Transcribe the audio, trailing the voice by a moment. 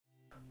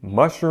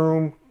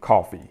Mushroom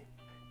coffee.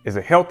 Is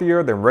it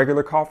healthier than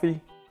regular coffee?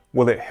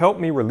 Will it help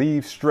me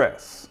relieve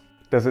stress?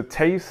 Does it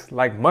taste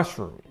like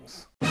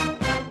mushrooms?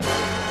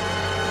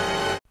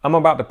 I'm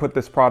about to put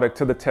this product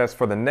to the test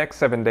for the next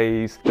 7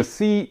 days to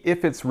see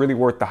if it's really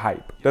worth the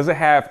hype. Does it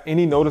have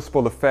any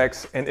noticeable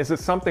effects, and is it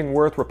something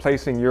worth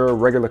replacing your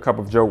regular cup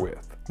of joe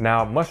with?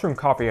 Now, mushroom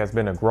coffee has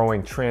been a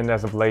growing trend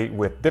as of late,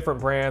 with different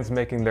brands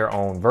making their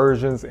own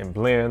versions and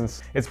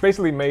blends. It's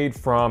basically made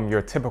from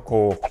your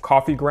typical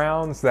coffee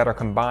grounds that are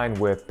combined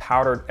with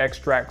powdered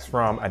extracts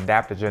from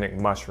adaptogenic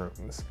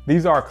mushrooms.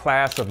 These are a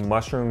class of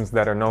mushrooms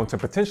that are known to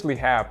potentially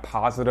have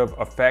positive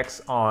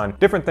effects on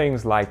different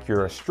things like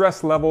your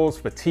stress levels,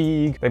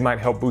 fatigue. They might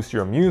help boost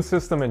your immune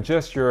system and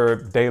just your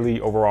daily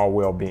overall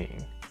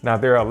well-being. Now,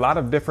 there are a lot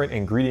of different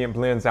ingredient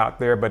blends out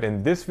there, but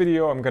in this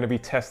video, I'm going to be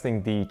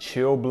testing the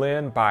Chill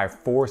blend by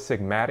Four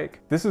Sigmatic.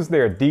 This is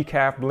their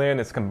decaf blend.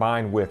 It's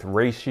combined with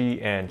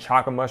reishi and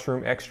chaga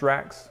mushroom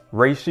extracts.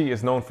 Reishi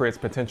is known for its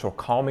potential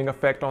calming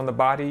effect on the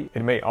body.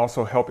 It may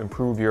also help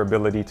improve your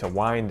ability to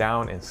wind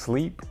down and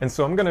sleep. And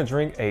so I'm going to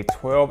drink a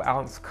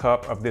 12-ounce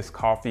cup of this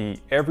coffee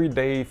every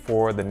day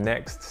for the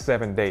next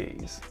 7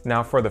 days.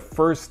 Now, for the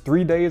first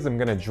 3 days, I'm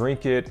going to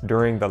drink it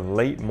during the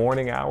late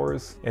morning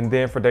hours. And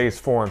then for days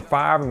 4 and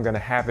 5, I'm going to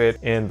have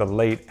it in the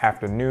late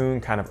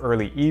afternoon, kind of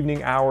early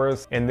evening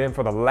hours. And then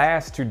for the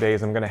last 2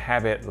 days, I'm going to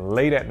have it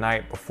late at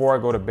night before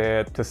I go to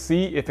bed to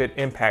see if it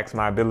impacts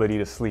my ability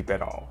to sleep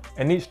at all.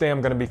 And each day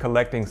I'm going to be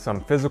collecting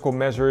some physical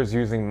measures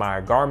using my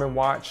Garmin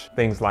watch,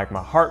 things like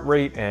my heart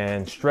rate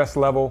and stress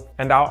level.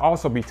 And I'll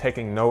also be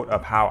taking note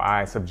of how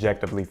I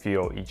subjectively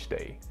feel each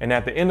day. And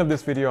at the end of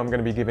this video, I'm going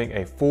to be giving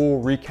a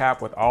full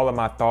recap with all of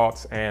my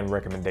thoughts and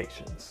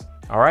recommendations.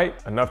 All right,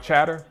 enough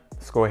chatter.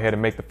 Let's go ahead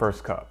and make the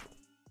first cup.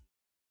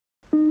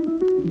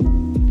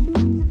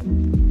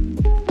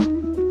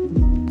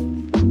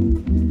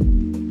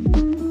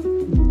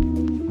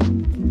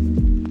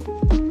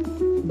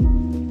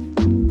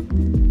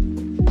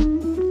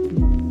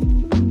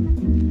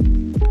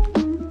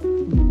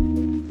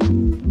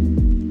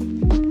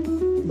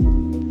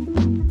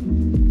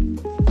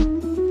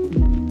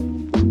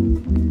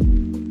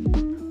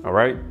 All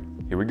right,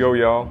 here we go,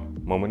 y'all.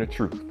 Moment of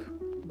truth.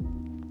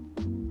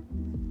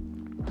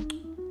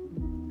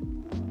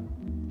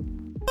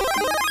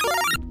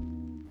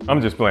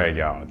 I'm just playing,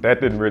 y'all.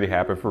 That didn't really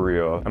happen for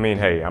real. I mean,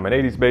 hey, I'm an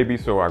 80s baby,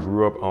 so I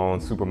grew up on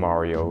Super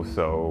Mario,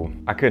 so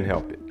I couldn't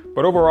help it.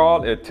 But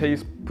overall, it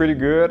tastes pretty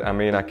good. I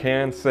mean, I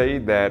can say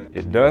that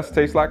it does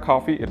taste like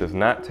coffee. It does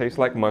not taste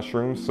like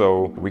mushrooms,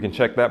 so we can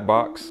check that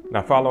box.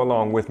 Now follow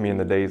along with me in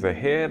the days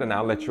ahead, and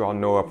I'll let you all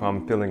know if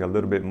I'm feeling a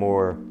little bit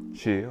more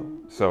chill.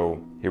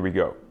 So here we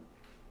go.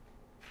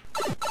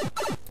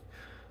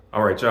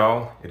 All right,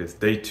 y'all, it is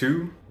day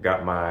 2.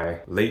 Got my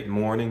late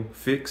morning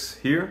fix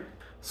here.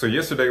 So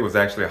yesterday was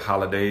actually a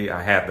holiday.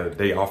 I had the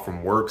day off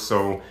from work,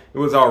 so it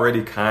was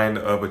already kind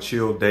of a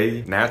chill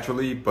day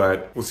naturally,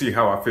 but we'll see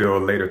how I feel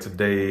later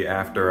today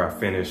after I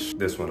finish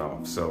this one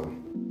off. So,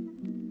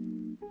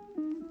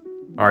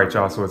 all right,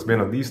 y'all, so it's been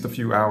at least a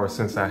few hours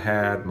since I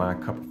had my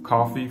cup of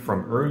coffee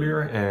from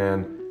earlier,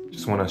 and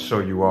just want to show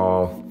you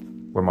all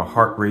where my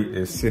heart rate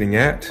is sitting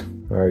at.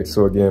 All right,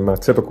 so again, my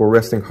typical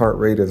resting heart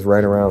rate is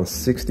right around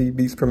 60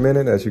 beats per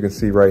minute. As you can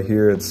see right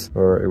here,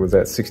 it was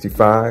at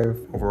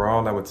 65.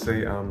 Overall, I would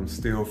say I'm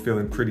still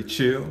feeling pretty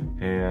chill,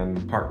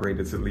 and heart rate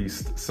is at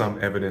least some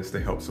evidence to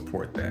help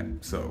support that.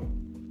 So,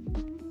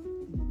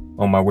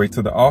 on my way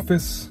to the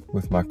office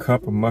with my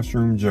cup of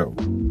mushroom joe.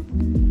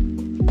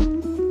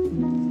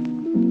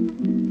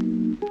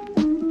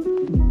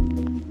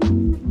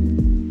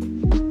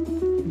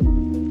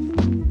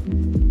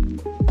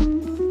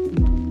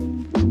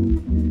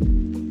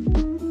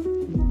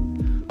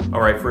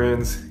 All right,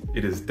 friends,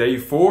 it is day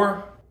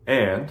 4,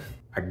 and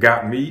I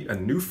got me a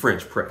new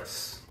French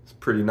press. It's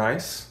pretty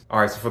nice. All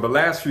right, so for the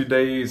last few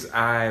days,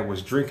 I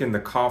was drinking the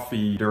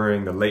coffee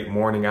during the late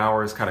morning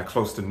hours, kind of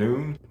close to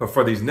noon. But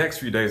for these next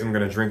few days, I'm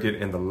gonna drink it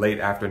in the late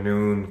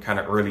afternoon, kind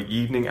of early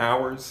evening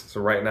hours. So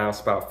right now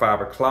it's about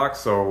 5 o'clock,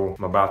 so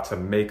I'm about to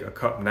make a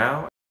cup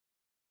now.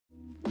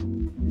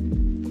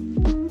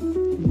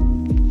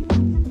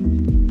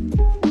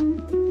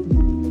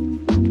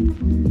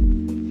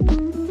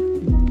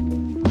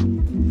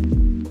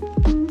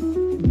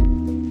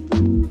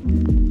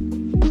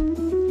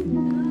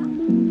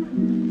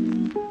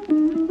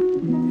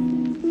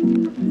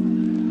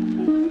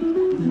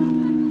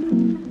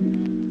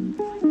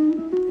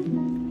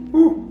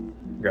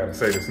 Gotta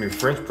say, this new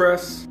French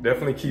press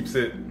definitely keeps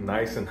it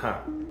nice and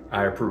hot.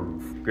 I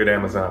approve. Good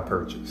Amazon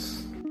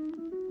purchase.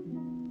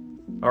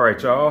 All right,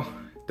 y'all,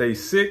 day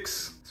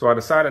 6. So I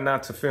decided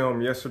not to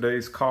film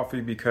yesterday's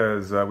coffee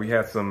because we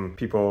had some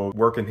people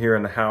working here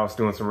in the house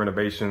doing some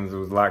renovations. There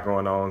was a lot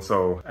going on,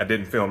 so I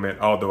didn't film it,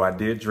 although I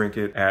did drink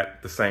it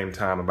at the same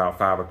time, about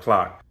 5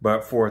 o'clock.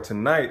 But for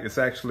tonight, it's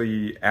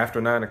actually after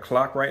 9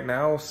 o'clock right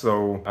now,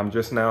 so I'm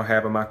just now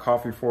having my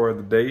coffee for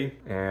the day,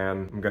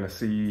 and I'm gonna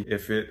see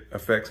if it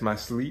affects my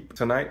sleep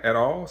tonight at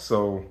all.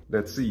 So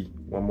let's see,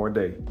 one more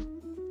day.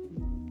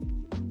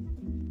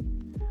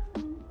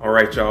 All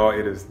right, y'all,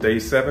 it is day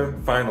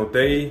 7, final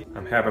day.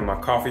 I'm having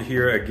my coffee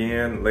here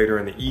again later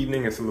in the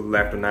evening. It's a little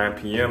after 9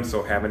 p.m.,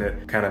 so having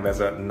it kind of as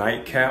a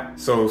nightcap.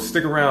 So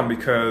stick around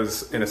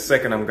because in a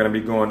second, I'm gonna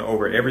be going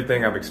over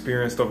everything I've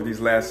experienced over these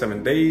last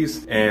 7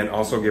 days and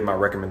also give my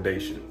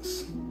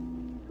recommendations.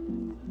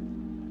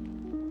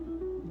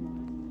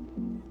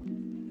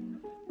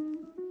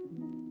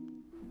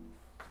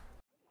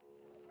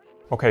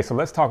 Okay, so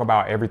let's talk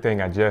about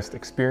everything I just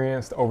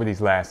experienced over these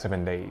last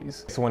 7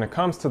 days. So when it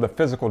comes to the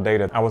physical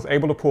data, I was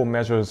able to pull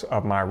measures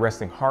of my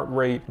resting heart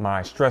rate,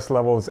 my stress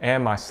levels,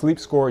 and my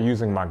sleep score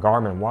using my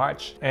Garmin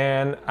watch.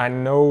 And I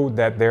know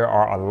that there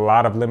are a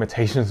lot of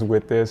limitations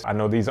with this. I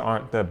know these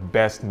aren't the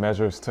best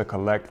measures to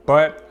collect,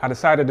 but I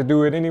decided to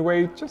do it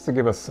anyway, just to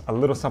give us a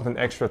little something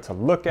extra to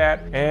look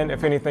at, and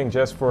if anything,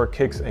 just for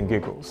kicks and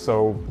giggles.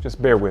 So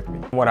just bear with me.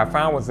 What I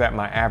found was that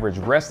my average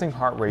resting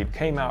heart rate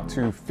came out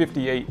to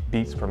 58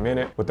 beats per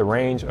minute, with the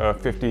range of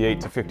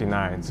 58 to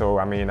 59. So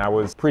I mean, I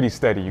was pretty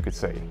steady, you could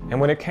say. And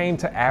when it came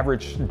to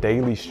average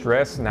daily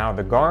stress, now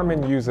the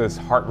Garmin uses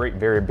heart rate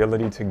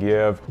variability to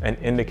give an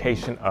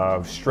indication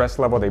of stress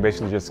level. They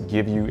basically just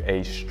give you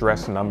a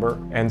stress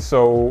number. And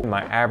so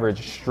my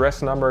average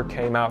stress number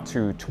came out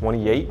to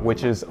 28,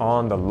 which is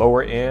on the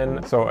lower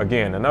end. So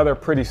again, another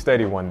pretty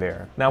steady one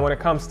there. Now, when it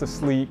comes to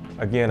sleep,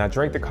 again, I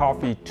drank the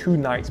coffee 2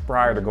 nights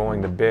prior to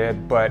going to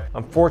bed, but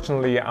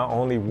unfortunately, I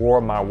only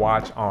wore my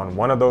watch on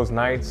one of those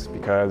nights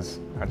because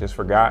I just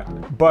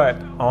forgot. But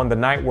on the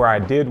night where I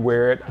did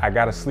wear it, I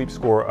got a sleep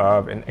score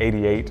of an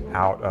 88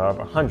 out of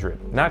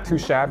 100. Not too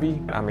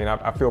shabby. I mean,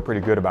 I feel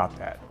pretty good about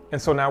that.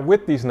 And so now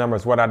with these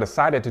numbers, what I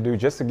decided to do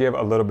just to give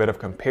a little bit of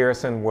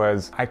comparison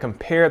was I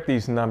compared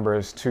these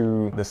numbers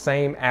to the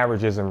same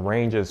averages and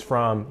ranges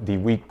from the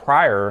week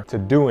prior to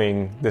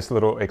doing this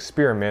little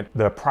experiment.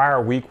 The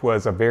prior week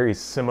was a very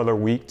similar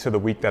week to the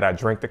week that I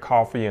drank the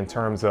coffee in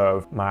terms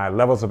of my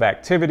levels of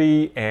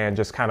activity and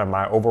just kind of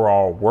my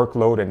overall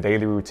workload and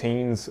daily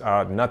routines.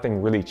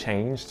 Nothing really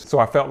changed. So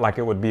I felt like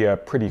it would be a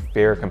pretty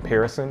fair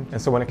comparison.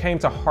 And so when it came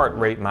to heart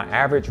rate, my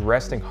average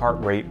resting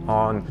heart rate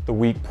on the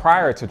week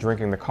prior to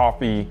drinking the coffee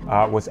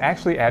was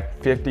actually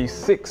at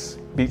 56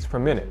 beats per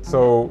minute.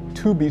 So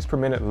 2 beats per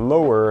minute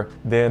lower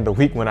than the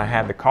week when I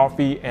had the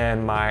coffee,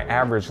 and my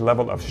average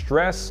level of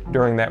stress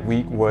during that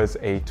week was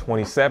a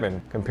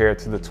 27 compared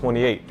to the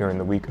 28 during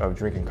the week of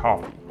drinking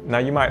coffee. Now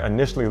you might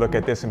initially look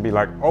at this and be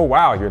like, oh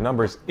wow, your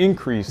numbers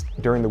increased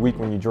during the week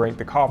when you drank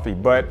the coffee,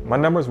 but my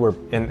numbers were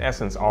in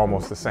essence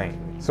almost the same.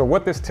 So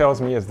what this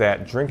tells me is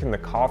that drinking the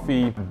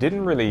coffee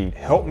didn't really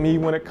help me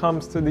when it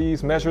comes to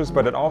these measures,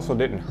 but it also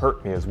didn't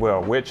hurt me as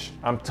well, which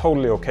I'm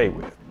totally okay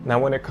with. Now,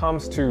 when it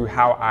comes to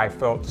how I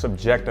felt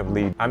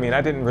subjectively, I mean,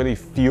 I didn't really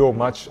feel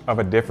much of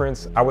a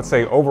difference. I would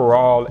say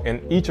overall,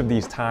 in each of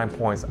these time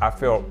points, I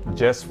felt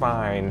just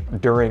fine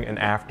during and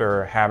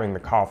after having the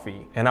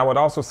coffee. And I would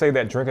also say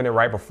that drinking it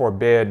right before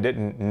bed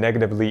didn't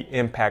negatively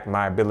impact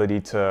my ability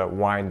to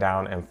wind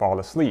down and fall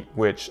asleep,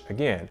 which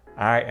again,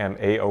 I am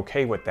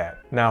a-okay with that.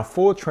 Now,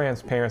 full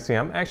transparency,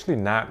 I'm actually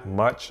not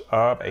much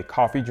of a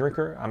coffee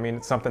drinker. I mean,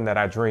 it's something that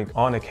I drink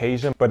on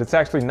occasion, but it's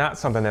actually not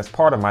something that's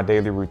part of my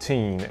daily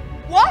routine.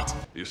 What?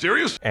 Are you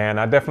serious? And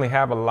I definitely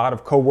have a lot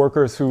of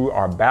coworkers who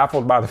are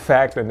baffled by the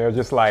fact, and they're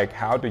just like,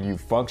 how do you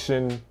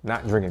function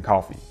not drinking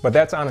coffee? But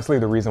that's honestly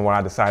the reason why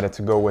I decided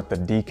to go with the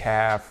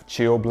decaf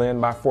chill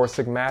blend by Four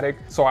Sigmatic.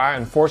 So I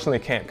unfortunately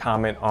can't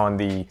comment on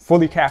the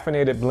fully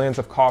caffeinated blends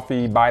of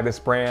coffee by this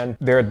brand.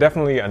 There are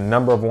definitely a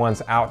number of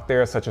ones out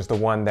there, such as the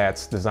one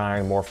that's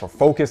designed more for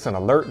focus and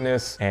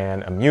alertness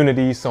and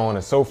immunity, so on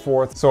and so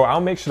forth. So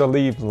I'll make sure to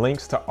leave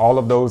links to all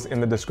of those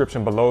in the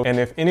description below. And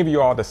if any of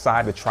you all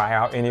decide to try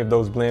out any of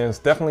those blends,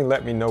 definitely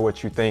let me know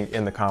what you think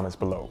in the comments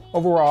below.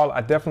 Overall, I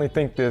definitely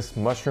think this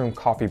mushroom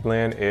coffee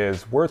blend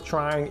is worth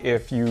trying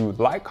if you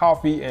like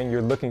coffee and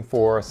you're looking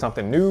for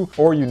something new,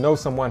 or you know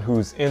someone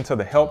who's into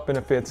the health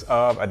benefits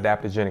of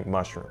adaptogenic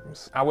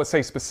mushrooms. I would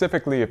say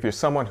specifically if you're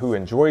someone who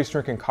enjoys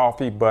drinking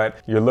coffee, but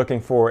you're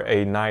looking for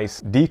a nice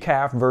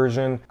decaf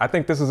version, I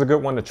think this is a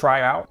good one to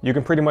try out. You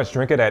can pretty much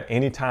drink it at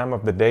any time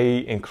of the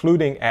day,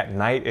 including at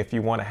night if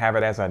you want to have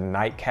it as a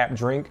nightcap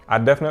drink. I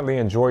definitely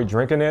enjoy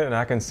drinking it, and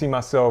I can see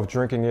myself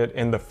drinking it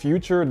in the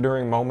future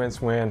during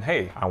moments when,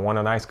 hey, I want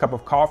a nice cup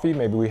of coffee,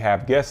 maybe we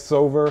have guests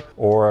over,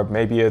 or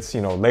maybe it's, you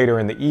know, later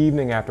in the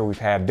evening after we've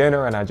had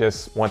dinner and I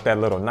just want that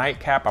little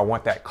nightcap, I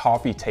want that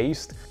coffee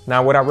taste.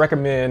 Now, would I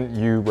recommend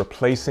you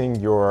replacing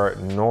your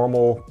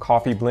normal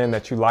coffee blend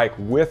that you like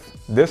with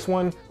this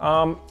one?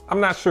 I'm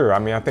not sure. I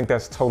mean, I think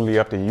that's totally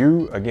up to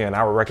you. Again,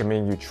 I would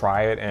recommend you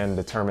try it and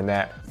determine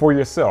that for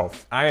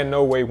yourself. I in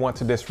no way want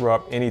to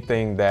disrupt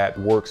anything that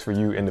works for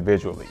you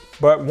individually.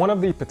 But one of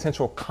the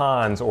potential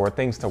cons or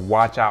things to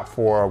watch out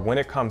for when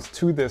it comes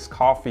to this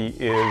coffee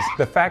is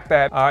the fact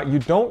that you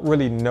don't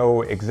really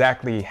know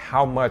exactly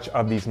how much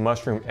of these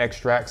mushroom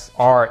extracts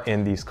are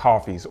in these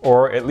coffees,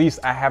 or at least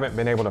I haven't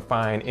been able to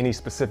find any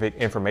specific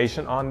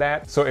information on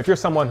that. So if you're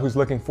someone who's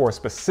looking for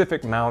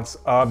specific amounts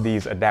of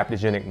these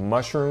adaptogenic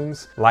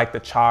mushrooms, like like the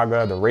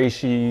chaga, the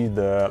reishi,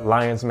 the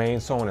lion's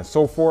mane, so on and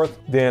so forth,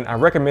 then I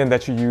recommend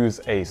that you use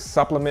a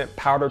supplement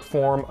powdered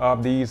form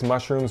of these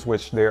mushrooms,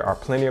 which there are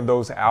plenty of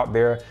those out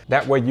there.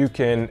 That way you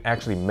can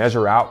actually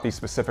measure out the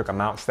specific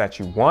amounts that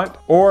you want.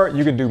 Or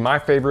you can do my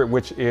favorite,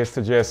 which is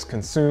to just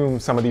consume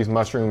some of these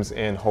mushrooms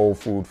in whole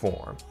food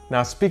form.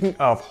 Now, speaking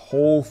of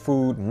whole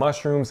food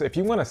mushrooms, if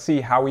you want to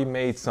see how we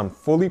made some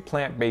fully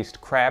plant-based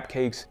crab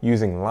cakes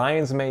using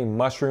lion's mane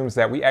mushrooms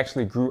that we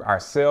actually grew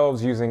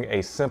ourselves using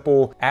a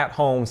simple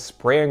at-home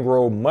spray and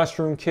grow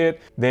mushroom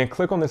kit, then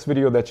click on this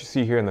video that you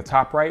see here in the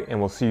top right and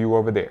we'll see you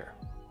over there.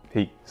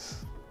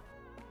 Peace.